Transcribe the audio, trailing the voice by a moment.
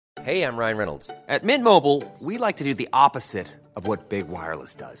Hey, I'm Ryan Reynolds. At Mint Mobile, we like to do the opposite of what Big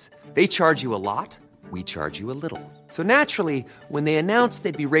Wireless does. They charge you a lot, we charge you a little. So naturally, when they announced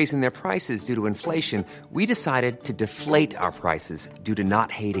they'd be raising their prices due to inflation, we decided to deflate our prices due to not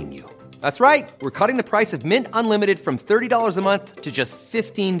hating you. That's right. We're cutting the price of Mint Unlimited from $30 a month to just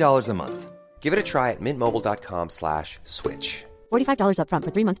 $15 a month. Give it a try at mintmobile.com/switch. $45 up front for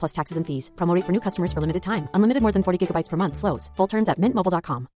 3 months plus taxes and fees. Promo rate for new customers for limited time. Unlimited more than 40 gigabytes per month. Slows full terms at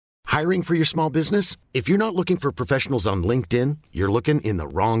mintmobile.com. Hiring for your small business? If you're not looking for professionals on LinkedIn, you're looking in the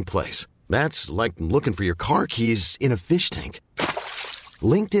wrong place. That's like looking for your car keys in a fish tank.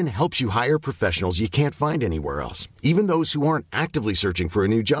 LinkedIn helps you hire professionals you can't find anywhere else, even those who aren't actively searching for a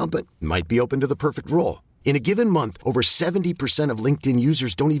new job but might be open to the perfect role. In a given month, over 70% of LinkedIn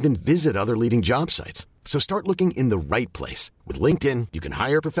users don't even visit other leading job sites. So start looking in the right place. With LinkedIn, you can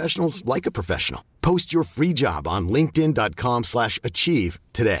hire professionals like a professional. Post your free job on linkedin.com/achieve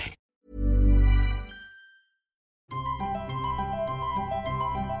today.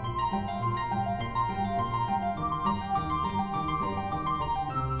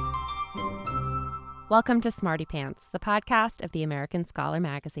 Welcome to Smarty Pants, the podcast of the American Scholar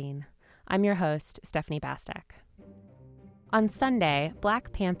magazine. I'm your host, Stephanie Bastek. On Sunday,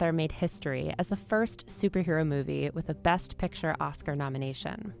 Black Panther made history as the first superhero movie with a Best Picture Oscar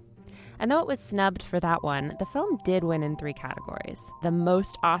nomination. And though it was snubbed for that one, the film did win in 3 categories, the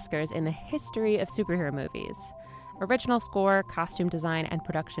most Oscars in the history of superhero movies: original score, costume design, and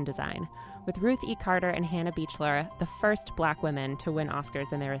production design, with Ruth E. Carter and Hannah Beachler the first Black women to win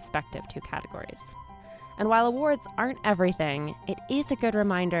Oscars in their respective 2 categories. And while awards aren't everything, it is a good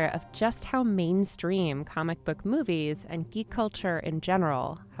reminder of just how mainstream comic book movies and geek culture in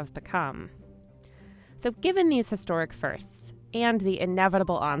general have become. So given these historic firsts, and the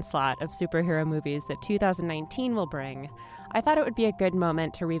inevitable onslaught of superhero movies that 2019 will bring, I thought it would be a good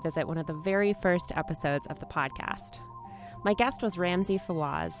moment to revisit one of the very first episodes of the podcast. My guest was Ramzy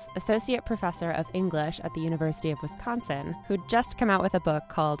Fawaz, Associate Professor of English at the University of Wisconsin, who'd just come out with a book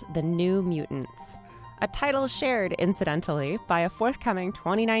called The New Mutants, a title shared, incidentally, by a forthcoming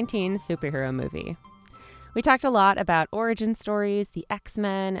 2019 superhero movie. We talked a lot about origin stories, the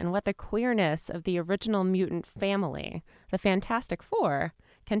X-Men, and what the queerness of the original mutant family, the Fantastic Four,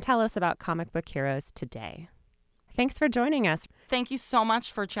 can tell us about comic book heroes today. Thanks for joining us. Thank you so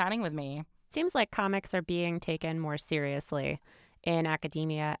much for chatting with me. Seems like comics are being taken more seriously in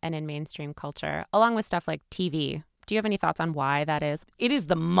academia and in mainstream culture, along with stuff like TV. Do you have any thoughts on why that is? It is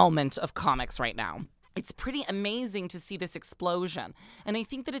the moment of comics right now. It's pretty amazing to see this explosion. And I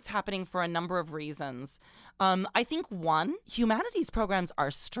think that it's happening for a number of reasons. I think, one, humanities programs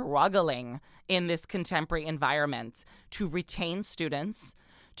are struggling in this contemporary environment to retain students,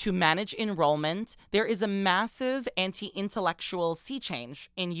 to manage enrollment. There is a massive anti-intellectual sea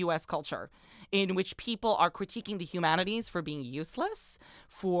change in U.S. culture in which people are critiquing the humanities for being useless,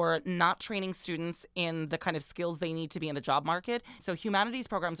 for not training students in the kind of skills they need to be in the job market. So humanities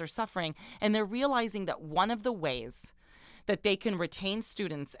programs are suffering, and they're realizing that one of the ways that they can retain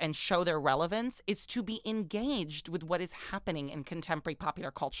students and show their relevance is to be engaged with what is happening in contemporary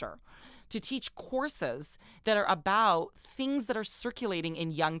popular culture, to teach courses that are about things that are circulating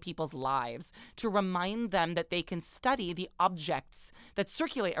in young people's lives, to remind them that they can study the objects that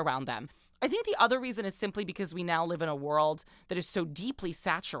circulate around them. I think the other reason is simply because we now live in a world that is so deeply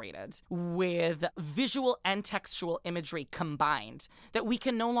saturated with visual and textual imagery combined that we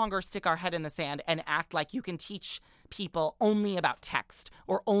can no longer stick our head in the sand and act like you can teach people only about text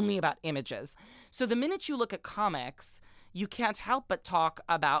or only about images. So the minute you look at comics, you can't help but talk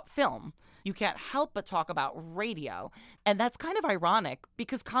about film. You can't help but talk about radio. And that's kind of ironic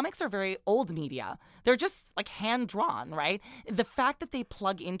because comics are very old media. They're just like hand-drawn, right? The fact that they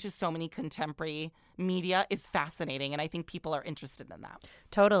plug into so many contemporary media is fascinating, and I think people are interested in that.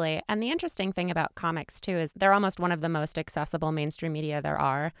 Totally. And the interesting thing about comics, too, is they're almost one of the most accessible mainstream media there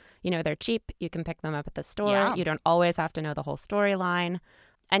are. You know, they're cheap. You can pick them up at the store. Yeah. You don't always have to know the whole storyline.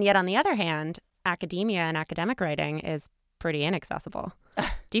 And yet, on the other hand, academia and academic writing is pretty inaccessible.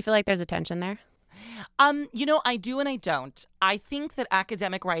 Do you feel like there's a tension there? I do and I don't. I think that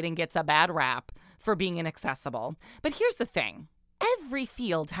academic writing gets a bad rap for being inaccessible. But here's the thing. Every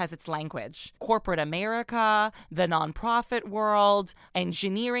field has its language. Corporate America, the nonprofit world,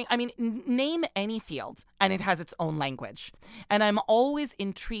 engineering. I mean, name any field and it has its own language. And I'm always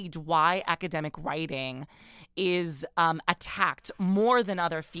intrigued why academic writing is attacked more than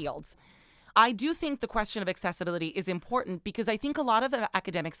other fields. I do think the question of accessibility is important because I think a lot of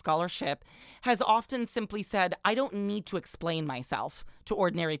academic scholarship has often simply said, I don't need to explain myself to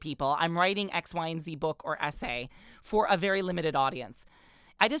ordinary people. I'm writing X, Y, and Z book or essay for a very limited audience.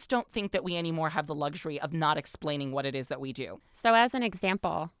 I just don't think that we anymore have the luxury of not explaining what it is that we do. So as an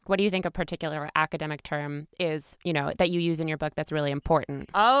example, what do you think a particular academic term is, that you use in your book that's really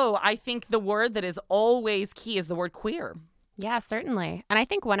important? Oh, I think the word that is always key is the word queer. Yeah, certainly. And I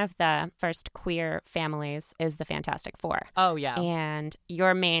think one of the first queer families is the Fantastic Four. Oh, yeah. And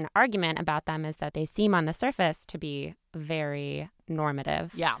your main argument about them is that they seem on the surface to be very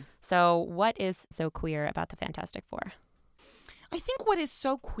normative. Yeah. So what is so queer about the Fantastic Four? I think what is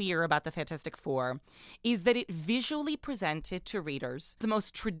so queer about the Fantastic Four is that it visually presented to readers the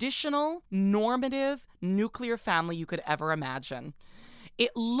most traditional, normative, nuclear family you could ever imagine.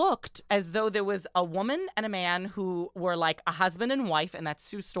 It looked as though there was a woman and a man who were like a husband and wife, and that's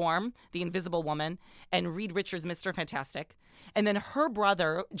Sue Storm, the Invisible Woman, and Reed Richards, Mr. Fantastic. And then her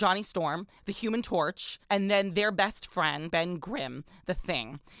brother, Johnny Storm, the Human Torch, and then their best friend, Ben Grimm, the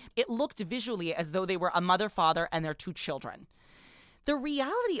Thing. It looked visually as though they were a mother, father, and their 2 children. The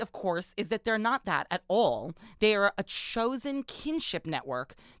reality, of course, is that they're not that at all. They are a chosen kinship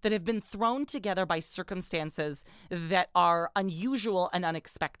network that have been thrown together by circumstances that are unusual and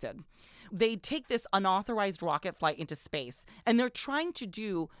unexpected. They take this unauthorized rocket flight into space, and they're trying to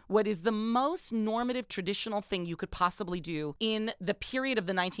do what is the most normative, traditional thing you could possibly do in the period of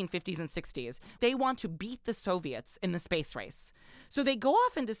the 1950s and 60s. They want to beat the Soviets in the space race. So they go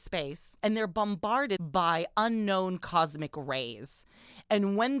off into space, and they're bombarded by unknown cosmic rays.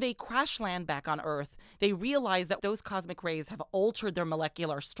 And when they crash land back on Earth, they realize that those cosmic rays have altered their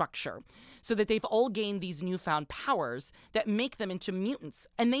molecular structure so that they've all gained these newfound powers that make them into mutants.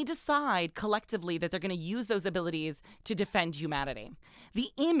 And they decide collectively that they're going to use those abilities to defend humanity. The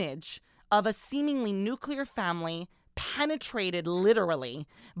image of a seemingly nuclear family penetrated literally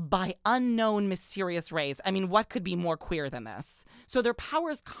by unknown mysterious rays. I mean, what could be more queer than this? So their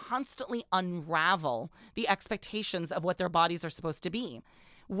powers constantly unravel the expectations of what their bodies are supposed to be.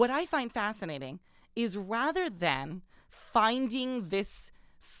 What I find fascinating is rather than finding this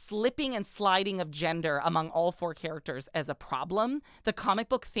slipping and sliding of gender among all 4 characters as a problem, the comic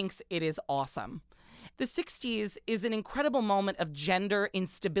book thinks it is awesome. The 60s is an incredible moment of gender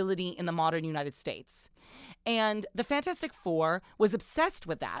instability in the modern United States. And the Fantastic Four was obsessed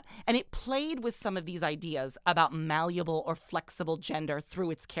with that, and it played with some of these ideas about malleable or flexible gender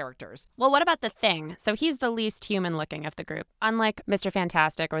through its characters. Well, what about the Thing? So he's the least human looking of the group. Unlike Mr.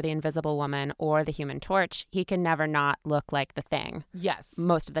 Fantastic or the Invisible Woman or the Human Torch, he can never not look like the Thing. Yes.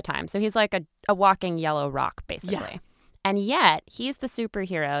 Most of the time. So he's like a walking yellow rock, basically. Yeah. And yet, he's the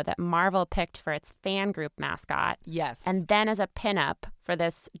superhero that Marvel picked for its fan group mascot. Yes. And then as a pinup for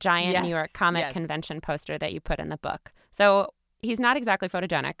this giant New York Comic Convention poster that you put in the book. So he's not exactly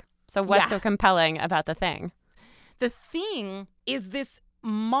photogenic. So what's so compelling about the Thing? The Thing is this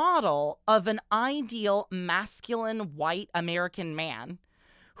model of an ideal masculine white American man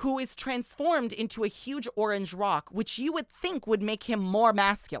who is transformed into a huge orange rock, which you would think would make him more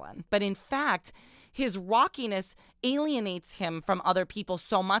masculine. But in fact, his rockiness alienates him from other people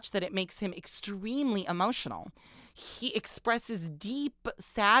so much that it makes him extremely emotional. He expresses deep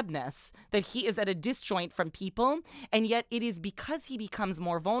sadness that he is at a disjoint from people, and yet it is because he becomes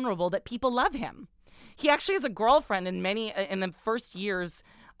more vulnerable that people love him. He actually has a girlfriend in the first years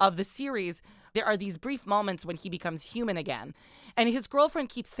of the series. There are these brief moments when he becomes human again. And his girlfriend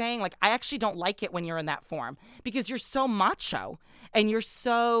keeps saying, like, I actually don't like it when you're in that form because you're so macho and you're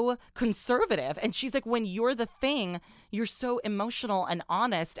so conservative. And she's like, when you're the Thing, you're so emotional and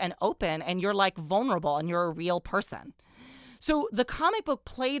honest and open and you're like vulnerable and you're a real person. So the comic book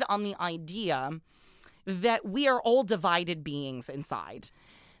played on the idea that we are all divided beings inside.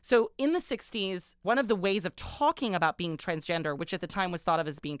 So in the 60s, one of the ways of talking about being transgender, which at the time was thought of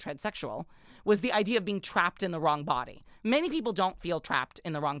as being transsexual, was the idea of being trapped in the wrong body. Many people don't feel trapped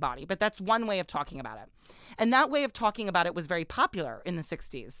in the wrong body, but that's one way of talking about it. And that way of talking about it was very popular in the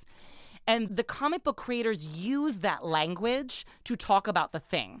 60s. And the comic book creators used that language to talk about the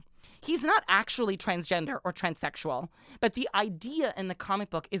Thing. He's not actually transgender or transsexual, but the idea in the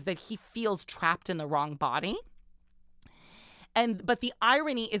comic book is that he feels trapped in the wrong body. But the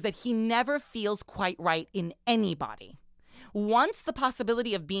irony is that he never feels quite right in anybody. Once the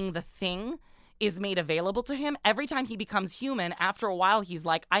possibility of being the Thing is made available to him, every time he becomes human, after a while, he's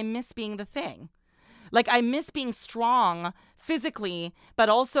like, I miss being the Thing. Like, I miss being strong physically, but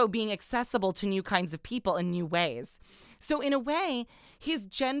also being accessible to new kinds of people in new ways. So in a way, his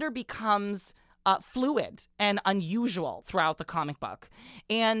gender becomes fluid and unusual throughout the comic book.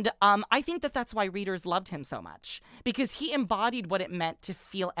 And I think that that's why readers loved him so much, because he embodied what it meant to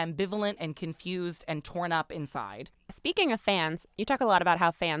feel ambivalent and confused and torn up inside. Speaking of fans, you talk a lot about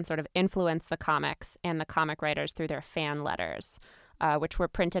how fans sort of influence the comics and the comic writers through their fan letters. which were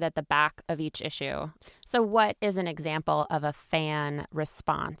printed at the back of each issue. So what is an example of a fan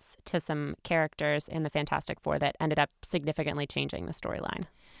response to some characters in the Fantastic Four that ended up significantly changing the storyline?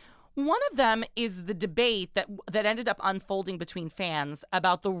 One of them is the debate that ended up unfolding between fans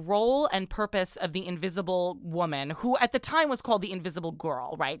about the role and purpose of the Invisible Woman, who at the time was called the Invisible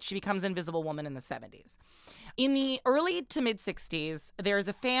Girl, right? She becomes Invisible Woman in the 70s. In the early to mid 60s, there's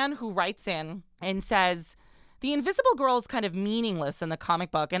a fan who writes in and says, the Invisible Girl is kind of meaningless in the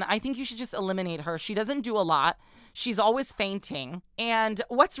comic book, and I think you should just eliminate her. She doesn't do a lot. She's always fainting. And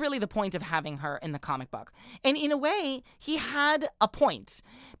what's really the point of having her in the comic book? And in a way, he had a point,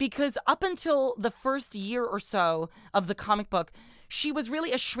 because up until the first year or so of the comic book, she was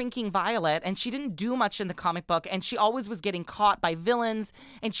really a shrinking violet, and she didn't do much in the comic book, and she always was getting caught by villains,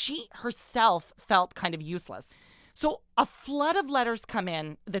 and she herself felt kind of useless. So a flood of letters come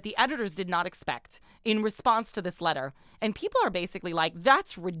in that the editors did not expect in response to this letter. And people are basically like,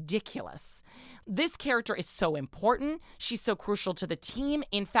 that's ridiculous. This character is so important. She's so crucial to the team.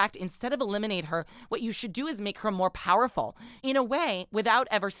 In fact, instead of eliminate her, what you should do is make her more powerful. In a way, without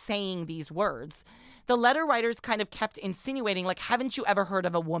ever saying these words, the letter writers kind of kept insinuating, like, haven't you ever heard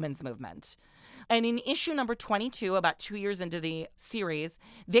of a woman's movement? And in issue number 22, about 2 years into the series,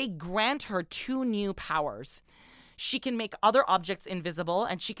 they grant her 2 new powers. She can make other objects invisible,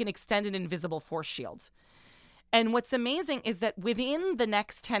 and she can extend an invisible force shield. And what's amazing is that within the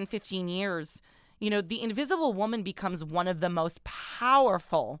next 10, 15 years, the Invisible Woman becomes one of the most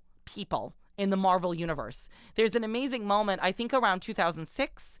powerful people in the Marvel Universe. There's an amazing moment, I think around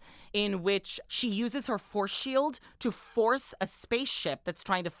 2006, in which she uses her force shield to force a spaceship that's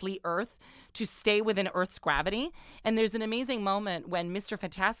trying to flee Earth to stay within Earth's gravity. And there's an amazing moment when Mr.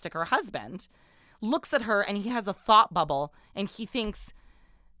 Fantastic, her husband, looks at her and he has a thought bubble, and he thinks,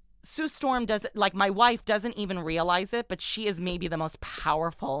 Sue Storm my wife doesn't even realize it, but she is maybe the most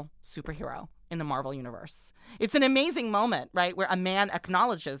powerful superhero in the Marvel Universe. It's an amazing moment, right, where a man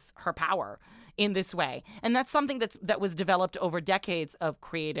acknowledges her power in this way. And that's something that was developed over decades of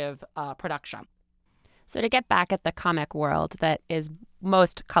creative production. So to get back at the comic world that is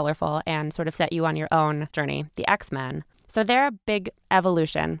most colorful and sort of set you on your own journey, the X-Men. So they're a big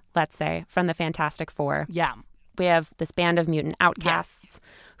evolution, let's say, from the Fantastic Four. Yeah. We have this band of mutant outcasts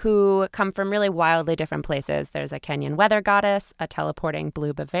who come from really wildly different places. There's a Kenyan weather goddess, a teleporting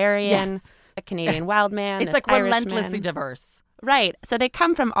blue Bavarian, a Canadian wild man. It's like Irishman. relentlessly diverse. Right. So they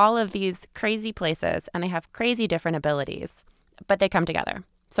come from all of these crazy places, and they have crazy different abilities, but they come together.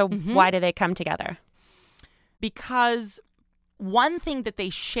 So why do they come together? Because one thing that they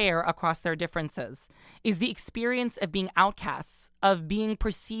share across their differences is the experience of being outcasts, of being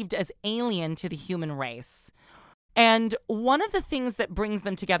perceived as alien to the human race. And one of the things that brings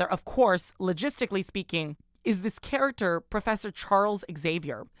them together, of course, logistically speaking, is this character, Professor Charles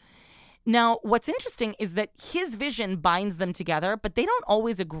Xavier. Now, what's interesting is that his vision binds them together, but they don't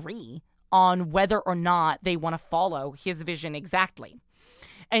always agree on whether or not they want to follow his vision exactly.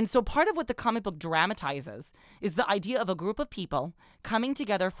 And so part of what the comic book dramatizes is the idea of a group of people coming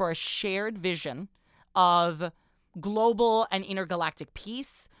together for a shared vision of global and intergalactic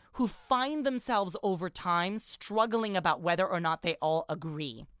peace, who find themselves over time struggling about whether or not they all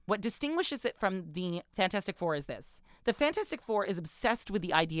agree. What distinguishes it from the Fantastic Four is this. The Fantastic Four is obsessed with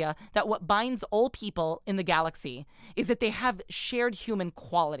the idea that what binds all people in the galaxy is that they have shared human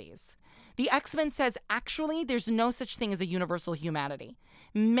qualities. The X-Men says, actually, there's no such thing as a universal humanity.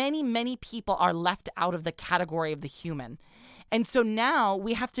 Many, many people are left out of the category of the human. And so now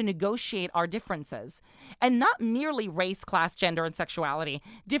we have to negotiate our differences, and not merely race, class, gender, and sexuality.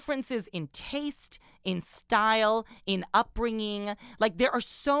 Differences in taste, in style, in upbringing. Like, there are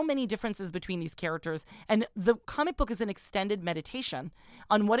so many differences between these characters. And the comic book is an extended meditation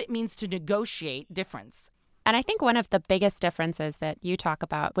on what it means to negotiate difference. And I think one of the biggest differences that you talk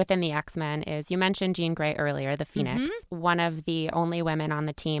about within the X-Men is, you mentioned Jean Grey earlier, the Phoenix, one of the only women on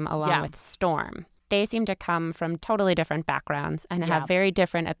the team along with Storm. They seem to come from totally different backgrounds and have very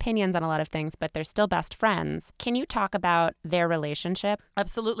different opinions on a lot of things, but they're still best friends. Can you talk about their relationship?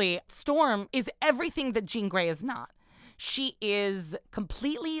 Absolutely. Storm is everything that Jean Grey is not. She is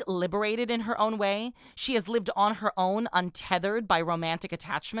completely liberated in her own way. She has lived on her own, untethered by romantic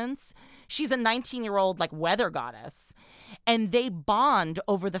attachments. She's a 19-year-old weather goddess. And they bond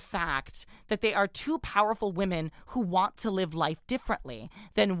over the fact that they are two powerful women who want to live life differently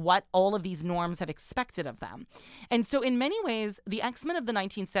than what all of these norms have expected of them. And so in many ways, the X-Men of the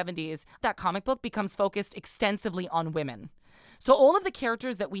 1970s, that comic book becomes focused extensively on women. So all of the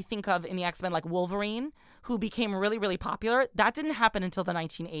characters that we think of in the X-Men, like Wolverine, who became really, really popular, that didn't happen until the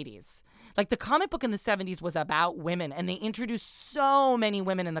 1980s. Like, the comic book in the 70s was about women, and they introduced so many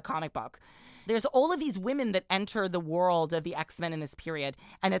women in the comic book. There's all of these women that enter the world of the X-Men in this period,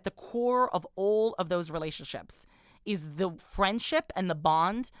 and at the core of all of those relationships is the friendship and the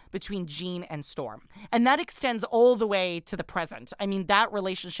bond between Jean and Storm. And that extends all the way to the present. I mean, that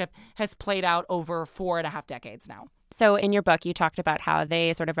relationship has played out over 4.5 decades now. So in your book, you talked about how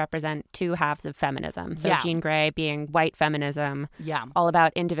they sort of represent two halves of feminism. So Jean Grey being white feminism, all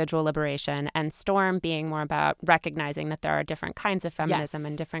about individual liberation, and Storm being more about recognizing that there are different kinds of feminism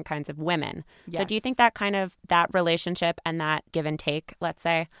and different kinds of women. So do you think that that relationship and that give and take, let's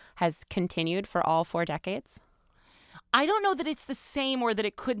say, has continued for all 4 decades? I don't know that it's the same or that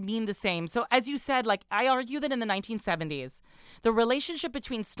it could mean the same. So as you said, like, I argue that in the 1970s, the relationship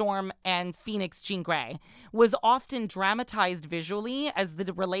between Storm and Phoenix Jean Grey was often dramatized visually as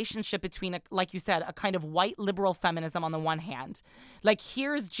the relationship between, like you said, a kind of white liberal feminism on the one hand. Like,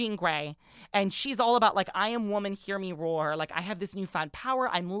 here's Jean Grey, and she's all about, like, I am woman, hear me roar. Like, I have this newfound power.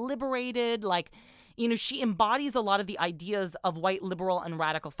 I'm liberated. Like, you know, she embodies a lot of the ideas of white liberal and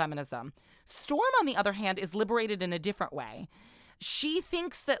radical feminism. Storm, on the other hand, is liberated in a different way. She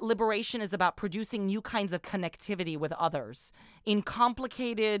thinks that liberation is about producing new kinds of connectivity with others in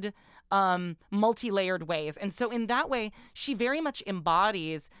complicated, multi-layered ways. And so in that way, she very much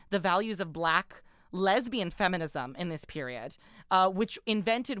embodies the values of Black lesbian feminism in this period, which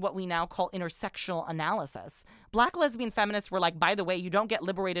invented what we now call intersectional analysis. Black lesbian feminists were like, by the way, you don't get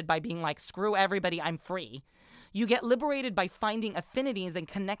liberated by being like, screw everybody, I'm free. You get liberated by finding affinities and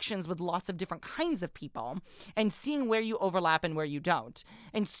connections with lots of different kinds of people and seeing where you overlap and where you don't.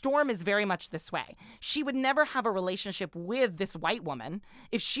 And Storm is very much this way. She would never have a relationship with this white woman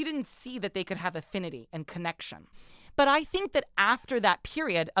if she didn't see that they could have affinity and connection. But I think that after that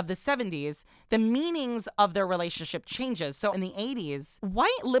period of the 70s, the meanings of their relationship changes. So in the 80s,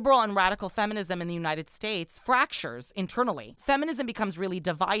 white liberal and radical feminism in the United States fractures internally. Feminism becomes really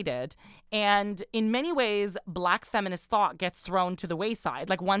divided. And in many ways, Black feminist thought gets thrown to the wayside.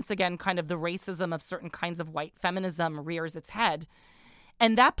 Like, once again, kind of the racism of certain kinds of white feminism rears its head.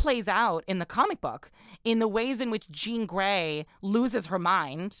 And that plays out in the comic book in the ways in which Jean Grey loses her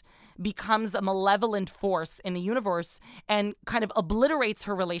mind, becomes a malevolent force in the universe, and kind of obliterates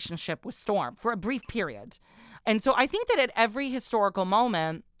her relationship with Storm for a brief period. And so I think that at every historical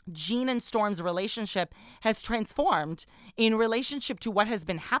moment, Jean and Storm's relationship has transformed in relationship to what has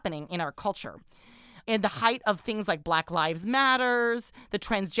been happening in our culture. In the height of things like Black Lives Matters, the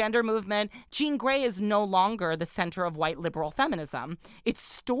transgender movement, Jean Grey is no longer the center of white liberal feminism. It's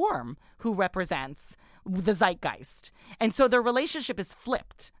Storm who represents the zeitgeist. And so their relationship is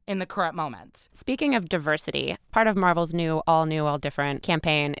flipped in the current moment. Speaking of diversity, part of Marvel's all different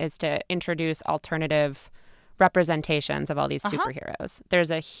campaign is to introduce alternative representations of all these superheroes.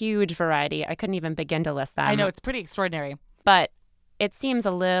 There's a huge variety. I couldn't even begin to list them. I know, it's pretty extraordinary. But it seems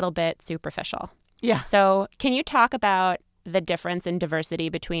a little bit superficial. Yeah. So can you talk about the difference in diversity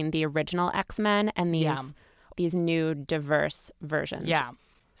between the original X-Men and these new diverse versions? Yeah.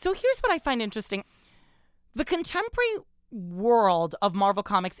 So here's what I find interesting. The contemporary world of Marvel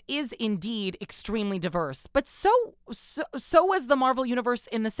Comics is indeed extremely diverse, but so was the Marvel Universe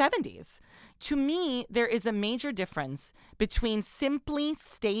in the 70s. To me, there is a major difference between simply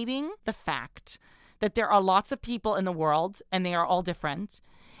stating the fact that there are lots of people in the world and they are all different,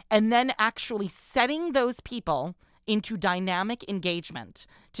 and then actually setting those people into dynamic engagement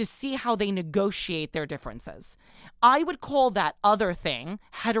to see how they negotiate their differences. I would call that other thing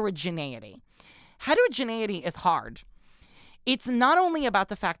heterogeneity. Heterogeneity is hard. It's not only about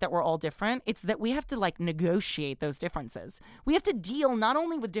the fact that we're all different, it's that we have to negotiate those differences. We have to deal not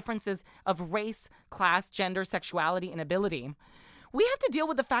only with differences of race, class, gender, sexuality, and ability. We have to deal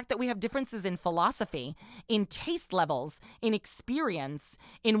with the fact that we have differences in philosophy, in taste levels, in experience,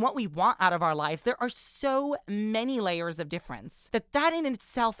 in what we want out of our lives. There are so many layers of difference that in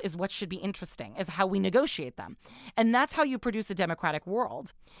itself is what should be interesting, is how we negotiate them. And that's how you produce a democratic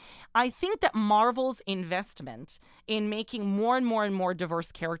world. I think that Marvel's investment in making more and more and more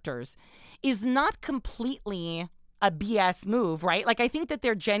diverse characters is not completely a BS move, right? I think that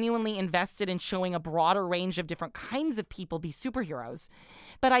they're genuinely invested in showing a broader range of different kinds of people be superheroes.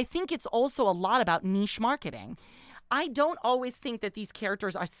 But I think it's also a lot about niche marketing. I don't always think that these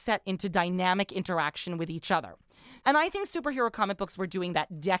characters are set into dynamic interaction with each other. And I think superhero comic books were doing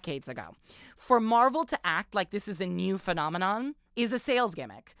that decades ago. For Marvel to act like this is a new phenomenon is a sales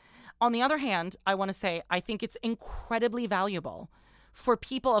gimmick. On the other hand, I want to say I think it's incredibly valuable for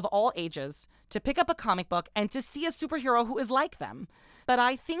people of all ages to pick up a comic book and to see a superhero who is like them. But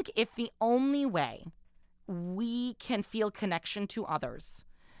I think if the only way we can feel connection to others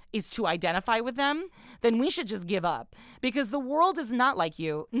is to identify with them, then we should just give up, because the world is not like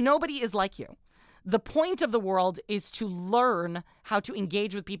you. Nobody is like you. The point of the world is to learn how to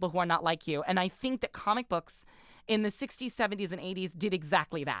engage with people who are not like you. And I think that comic books in the 60s, 70s, and 80s did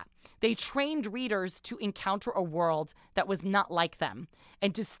exactly that. They trained readers to encounter a world that was not like them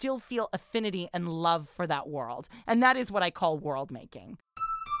and to still feel affinity and love for that world. And that is what I call world making.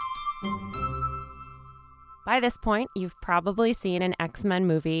 By this point, you've probably seen an X-Men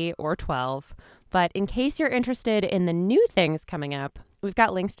movie or 12. But in case you're interested in the new things coming up, we've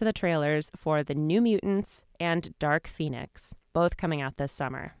got links to the trailers for The New Mutants and Dark Phoenix, both coming out this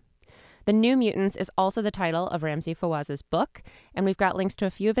summer. The New Mutants is also the title of Ramsey Fawaz's book, and we've got links to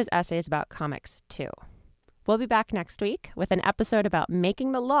a few of his essays about comics, too. We'll be back next week with an episode about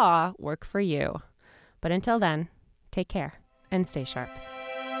making the law work for you. But until then, take care and stay sharp.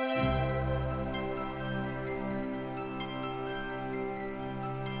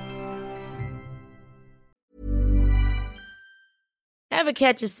 Ever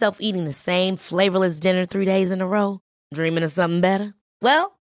catch yourself eating the same flavorless dinner 3 days in a row? Dreaming of something better?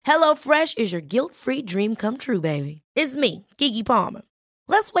 Well, HelloFresh is your guilt-free dream come true, baby. It's me, Keke Palmer.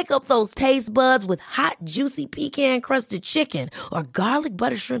 Let's wake up those taste buds with hot, juicy pecan-crusted chicken or garlic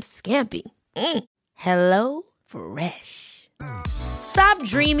butter shrimp scampi. HelloFresh. Stop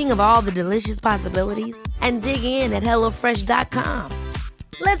dreaming of all the delicious possibilities and dig in at HelloFresh.com.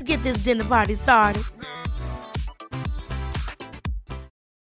 Let's get this dinner party started.